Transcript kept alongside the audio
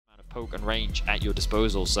poke and range at your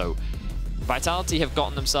disposal. So Vitality have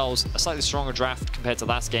gotten themselves a slightly stronger draft compared to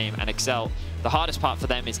last game, and Excel, the hardest part for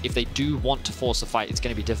them is if they do want to force a fight, it's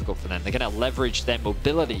going to be difficult for them. They're going to leverage their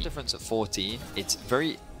mobility. Difference at 14, it's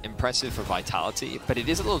very impressive for Vitality, but it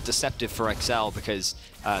is a little deceptive for Excel because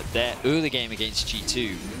their early game against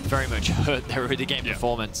G2 very much hurt their early game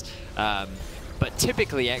performance. But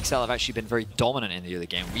typically, XL have actually been very dominant in the early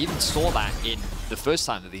game. We even saw that in the first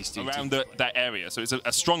time that these two around that area. So it's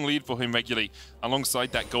a strong lead for him regularly,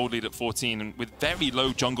 alongside that gold lead at 14, and with very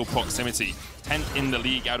low jungle proximity. 10th in the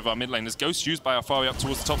league out of our mid lane. There's Ghost used by Alphari up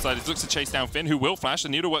towards the top side. He looks to chase down Finn, who will flash. The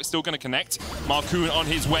Nukeduck still going to connect. Markoon on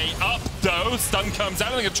his way up, though. Stun comes out.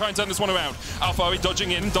 They're going to try and turn this one around. Alphari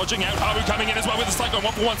dodging in, dodging out. Haru coming in as well with the Cyclone.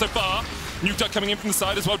 1-for-1 so far. Nukeduck coming in from the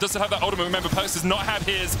side as well. Does it have that ultimate? Remember, Perkz does not have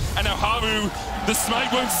his. And now Haru, the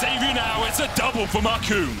smite won't save you now. It's a double for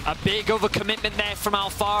Markoon. A big overcommitment there from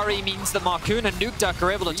Alphari means that Markoon and Nukeduck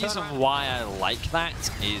are able to turn. The reason why I like that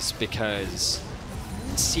is because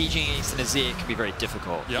sieging against an Azir can be very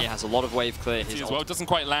difficult. He has a lot of wave clear. His as well doesn't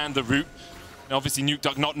quite land the route. And obviously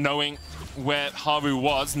Nukeduck not knowing where Haru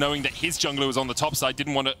was, knowing that his jungler was on the top side,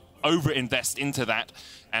 didn't want to over-invest into that.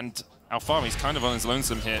 And Alphari's kind of on his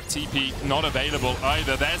lonesome here. TP not available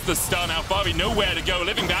either. There's the stun. Alphari nowhere to go.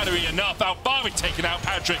 Living battery enough. Alphari taking out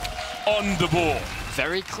Patrik on the ball.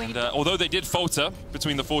 Very clean. And, although they did falter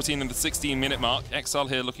between the 14 and the 16-minute mark, XL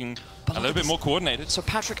here looking a little bit more coordinated. So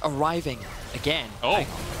Patrik arriving again. Oh,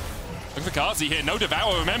 look for Carzzy here. No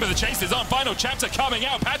Devour. Remember, the chase is on. Final chapter coming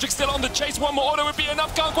out. Patrik still on the chase. One more auto would be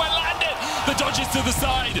enough. Can't quite land it. The dodges to the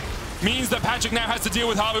side means that Patrik now has to deal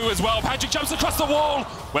with Haru as well. Patrik jumps across the wall.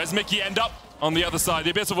 Where's Mikyx end up? On the other side.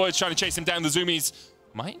 The Abyssal Void's trying to chase him down. The Zoomies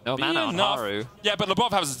might be mana enough. on Haru. Yeah, but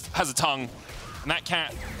Labrov has a tongue. And that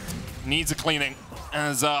cat needs a cleaning.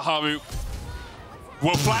 As Haru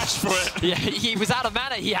will flash for it. Yeah, he was out of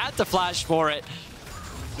mana. He had to flash for it.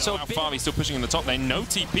 So Alphari still pushing in the top lane. No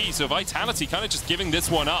TP, so Vitality kind of just giving this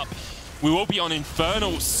one up. We will be on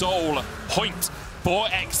Infernal Soul point for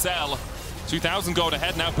XL. 2,000 gold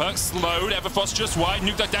ahead now. Perkz slowed. Everfrost just wide.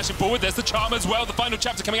 Nukeduck dashing forward. There's the charm as well. The final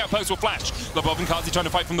chapter coming out. Perkz will flash. Labrov and Carzzy trying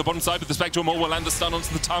to fight from the bottom side, but the Spectral Maul will land the stun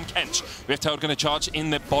onto the Tahm Kench. Riftheld going to charge in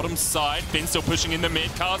the bottom side. Finn still pushing in the mid.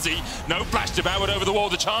 Carzzy, no flash, devoured over the wall.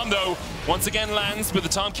 The charm, though, once again lands, but the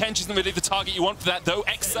Tahm Kench isn't really the target you want for that, though.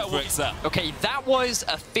 XL for XL. Okay, that was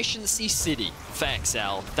Efficiency City for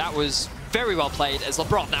XL. That was very well played as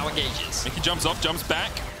Labrov now engages. Mikyx jumps off, jumps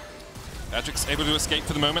back. Patrik's able to escape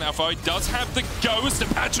for the moment. Alphari does have the ghost, and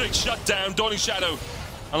Patrik shut down. Dawning Shadow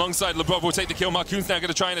alongside Labrov will take the kill. Markoon's now going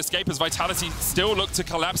to try and escape as Vitality still look to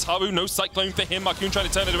collapse. Haru, no Cyclone for him. Markoon trying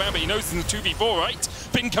to turn it around, but he knows it's in the 2v4, right?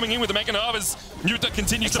 Finn coming in with the Mega Narvas. Nukeduck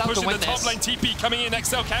continues to push in the top lane. TP coming in.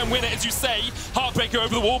 XL can win it, as you say. Heartbreaker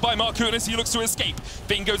over the wall by Markoon as he looks to escape.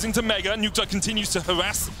 Finn goes into Mega. Nukeduck continues to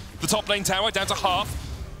harass the top lane tower down to half.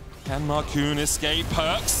 Can Markoon escape?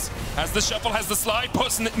 Perkz has the shuffle, has the slide,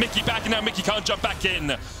 puts Mikyx back, and now Mikyx can't jump back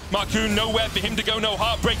in. Markoon nowhere for him to go, no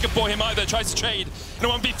Heartbreaker for him either. Tries to trade, and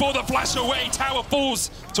one before the flash away. Tower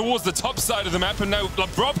falls towards the top side of the map, and now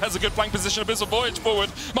Labrov has a good flank position. Abyssal Voyage forward.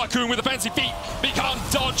 Markoon with the fancy feet, but he can't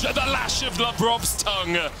dodge the lash of Labrov's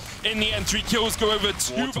tongue. In the end, 3 kills go over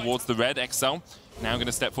 2 towards the red. XL now going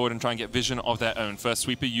to step forward and try and get vision of their own. First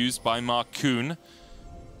sweeper used by Markoon.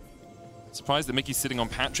 Surprised that Mikyx's sitting on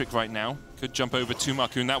Patrik right now. Could jump over to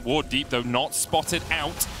Markoon. That ward deep, though, not spotted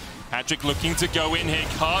out. Patrik looking to go in here.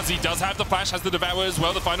 Carzzy does have the flash, has the Devour as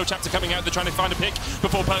well. The final chapter coming out. They're trying to find a pick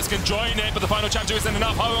before Perkz can join it, but the final chapter isn't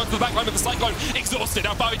enough. Haru onto the backline with the Cyclone. Exhausted.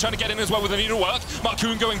 Alphari trying to get in as well with the Needlework.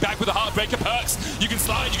 Markoon going back with a Heartbreaker. Perkz, you can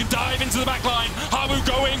slide, you can dive into the backline. Haru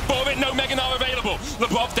going for it. No Mega Gnar available.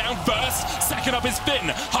 Labrov down first. Second up is Finn.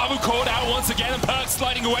 Haru called out once again, and Perkz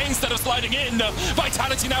sliding away instead of sliding in.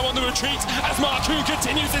 Vitality now on the retreat as Markoon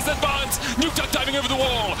continues his advance. Nukeduck diving over the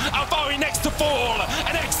wall. Alphari next to fall.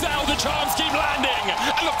 And XL, the charms keep landing.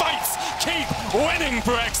 And the fights keep winning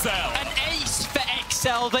for XL. An ace for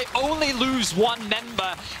XL. They only lose one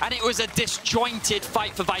member, and it was a disjointed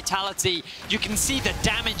fight for Vitality. You can see the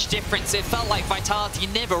damage difference. It felt like Vitality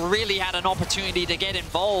never really had an opportunity to get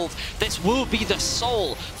involved. This will be the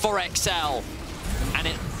soul for XL. And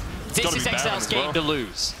this is XL's game to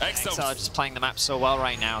lose. XL are just playing the map so well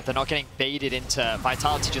right now. They're not getting baited into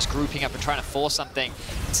Vitality just grouping up and trying to force something.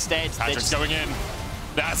 Instead, they're just going in.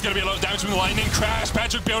 That's going to be a lot of damage from the lightning crash.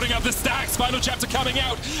 Patrik building up the stacks. Final chapter coming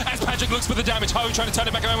out as Patrik looks for the damage. Haru trying to turn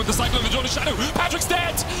it back around with the Cyclone, the Dawning Shadow. Patrik's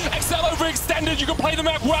dead. XL overextended. You can play the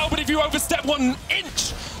map well, but if you overstep 1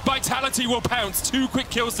 inch, Vitality Vitality will pounce. 2 quick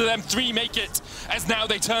kills to them, 3 make it, as now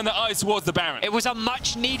they turn their eyes towards the Baron. It was a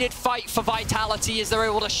much-needed fight for Vitality as they're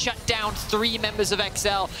able to shut down 3 members of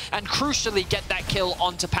XL and crucially get that kill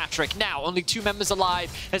onto Patrik. Now, only 2 members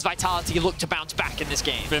alive as Vitality look to bounce back in this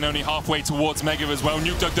game. Finn only halfway towards Mega as well.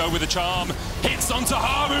 Nukeduck though with a charm. Hits onto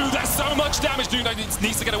Haru. There's so much damage. Nukeduck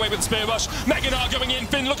needs to get away with the spear rush. Gnar going in.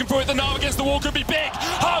 Finn looking for it. The Gnar against the wall could be big.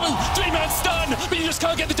 Haru, 3-man stun, but you just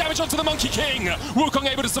can't get the damage onto the Monkey King. Wukong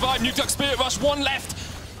able to survive. Nukeduck spirit rush. 1 left.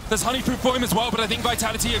 There's honeyproof for him as well, but I think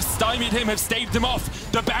Vitality have stymied him, have staved him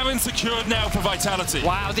off. The Baron secured now for Vitality.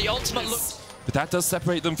 Wow, the ultimate looks... But that does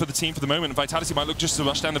separate them for the team for the moment. Vitality might look just to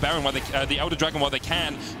rush down the Baron while they, the Elder Dragon while they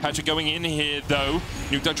can. Patrik going in here though.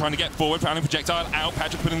 Nukeduck trying to get forward, fouling projectile out.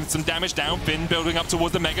 Patrik putting some damage down. Finn building up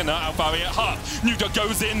towards the Mega Gnar. Alphari at half. Nukeduck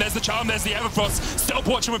goes in. There's the charm. There's the Everfrost. Stealth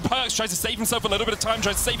watching with Perkz. Tries to save himself a little bit of time.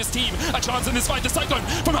 Tries to save his team. A chance in this fight. The Cyclone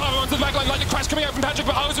from Haru onto the backline. Lightning crash coming out from Patrik,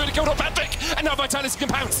 but Haru's already killed off Patrik. And now Vitality can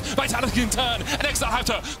pounce. Vitality can turn. And XL have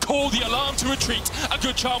to call the alarm to retreat. A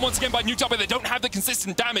good charm once again by Nukeduck, but they don't have the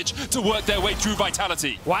consistent damage to work their way through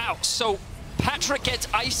Vitality. Wow, so Patrik gets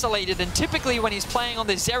isolated, and typically when he's playing on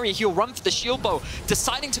the Zeri, he'll run for the shield bow.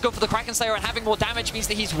 Deciding to go for the Kraken Slayer and having more damage means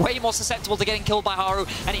that he's way more susceptible to getting killed by Haru,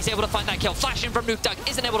 and he's able to find that kill. Flash in from Nukeduck,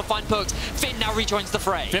 isn't able to find Perkz. Finn now rejoins the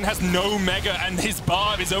fray. Finn has no Mega, and his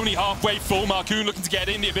bar is only halfway full. Markoon looking to get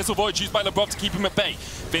in. The Abyssal Void used by Labrov to keep him at bay.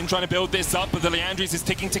 Finn trying to build this up, but the Leandries is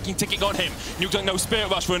ticking on him. Nukeduck no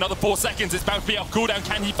Spirit Rush for another 4 seconds. It's bound to be off cooldown.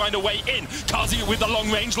 Can he find a way in? Carzzy with the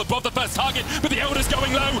long range. Labrov the first target, but the Elder's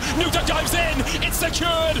going low. Nukeduck dives in. It's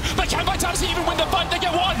secured. But can Vitality even win the fight? They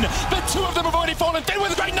get 1, but 2 of them have already fallen. Finn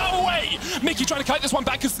with a great Gnar away. Mikyx trying to kite this one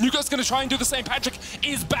back because Nukeduck's going to try and do the same. Patrik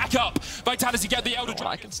is back up. Vitality get the Elder.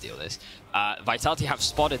 I can steal this. Vitality have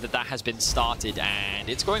spotted that has been started, and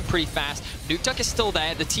it's going pretty fast. Nukeduck is still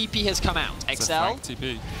there. The TP has come out. It's XL. a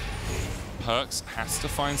TP. Perkz has to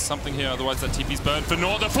find something here, otherwise that TP's burned for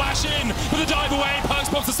naught. The flash in with a dive away. Perkz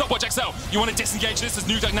pops the stopwatch. XL, you want to disengage this as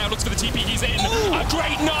Nukeduck now looks for the TP. He's in. Ooh. A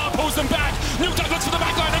great Gnar pulls them back. Nukeduck looks for the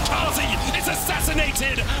backline, and Carzzy is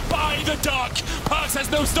assassinated by the Duck. Perkz has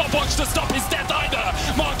no stopwatch to stop his death either.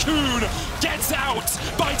 Markoon gets out.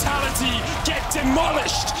 Vitality get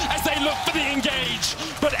demolished as they look for the engage.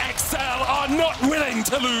 But XL are not willing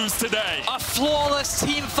to lose today. A flawless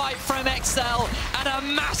team fight from XL and a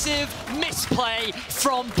massive misplay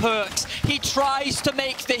from Perkz. He tries to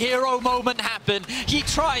make the hero moment happen. He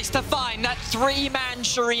tries to find that 3-man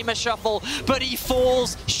Shurima shuffle, but he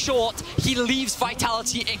falls short. He leaves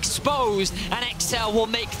Vitality exposed, and XL will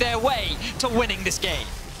make their way to winning this game.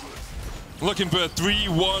 Looking for a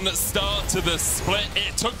 3-1 start to the split.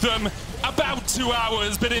 It took them about 2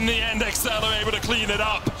 hours, but in the end, XL are able to clean it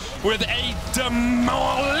up with a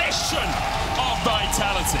demolition of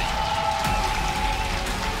Vitality.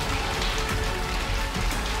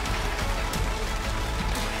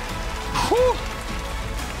 Whew.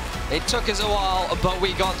 It took us a while, but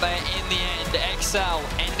we got there in the end. XL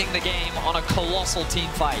ending the game on a colossal team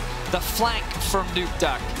fight. The flank from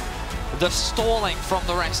Nukeduck, the stalling from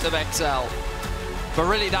the rest of XL. But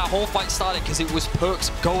really, that whole fight started because it was Perkz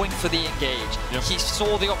going for the engage. Yep. He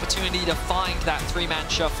saw the opportunity to find that 3-man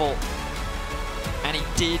shuffle, and he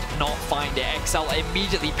did not find it. XL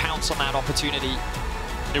immediately pounced on that opportunity.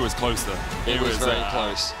 It was close though. It was very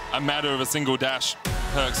close. A matter of a single dash.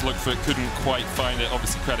 Perkz looked for it, couldn't quite find it.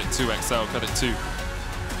 Obviously credit to XL, credit to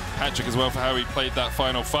Patrik as well for how he played that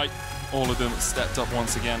final fight. All of them stepped up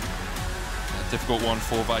once again. A difficult one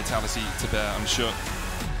for Vitality to bear, I'm sure.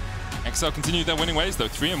 XL continued their winning ways though,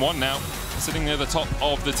 3-1 now, sitting near the top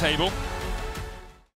of the table.